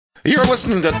You're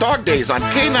listening to Dog Days on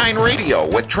K9 Radio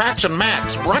with Trax and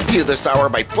Max, brought to you this hour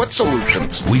by Foot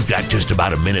Solutions. We've got just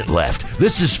about a minute left.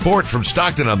 This is Sport from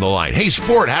Stockton on the line. Hey,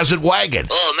 Sport, how's it wagging?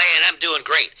 Oh, man, I'm doing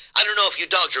great. I don't know if you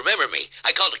dogs remember me.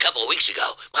 I called a couple of weeks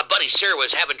ago. My buddy Sarah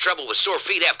was having trouble with sore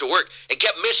feet after work and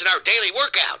kept missing our daily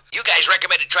workout. You guys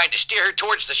recommended trying to steer her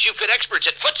towards the shoe fit experts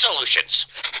at Foot Solutions.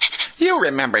 You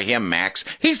remember him, Max.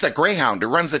 He's the greyhound who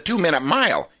runs the 2-minute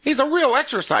mile. He's a real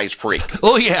exercise freak.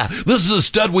 Oh, yeah. This is a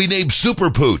stud we named Super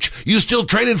Pooch. You still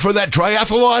training for that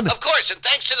triathlon? Of course, and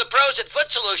thanks to the pros at Foot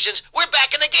Solutions, we're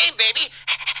back in the game, baby.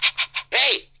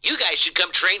 Hey, you guys should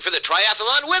come train for the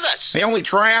triathlon with us. The only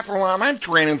triathlon I'm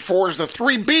training for is the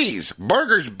 3 Bs.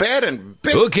 Burgers, bed, and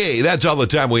big... Okay, that's all the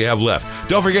time we have left.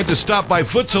 Don't forget to stop by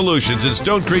Foot Solutions in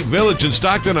Stone Creek Village in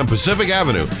Stockton on Pacific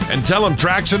Avenue and tell them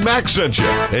Trax and Max sent you.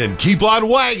 And keep on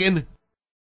wagging.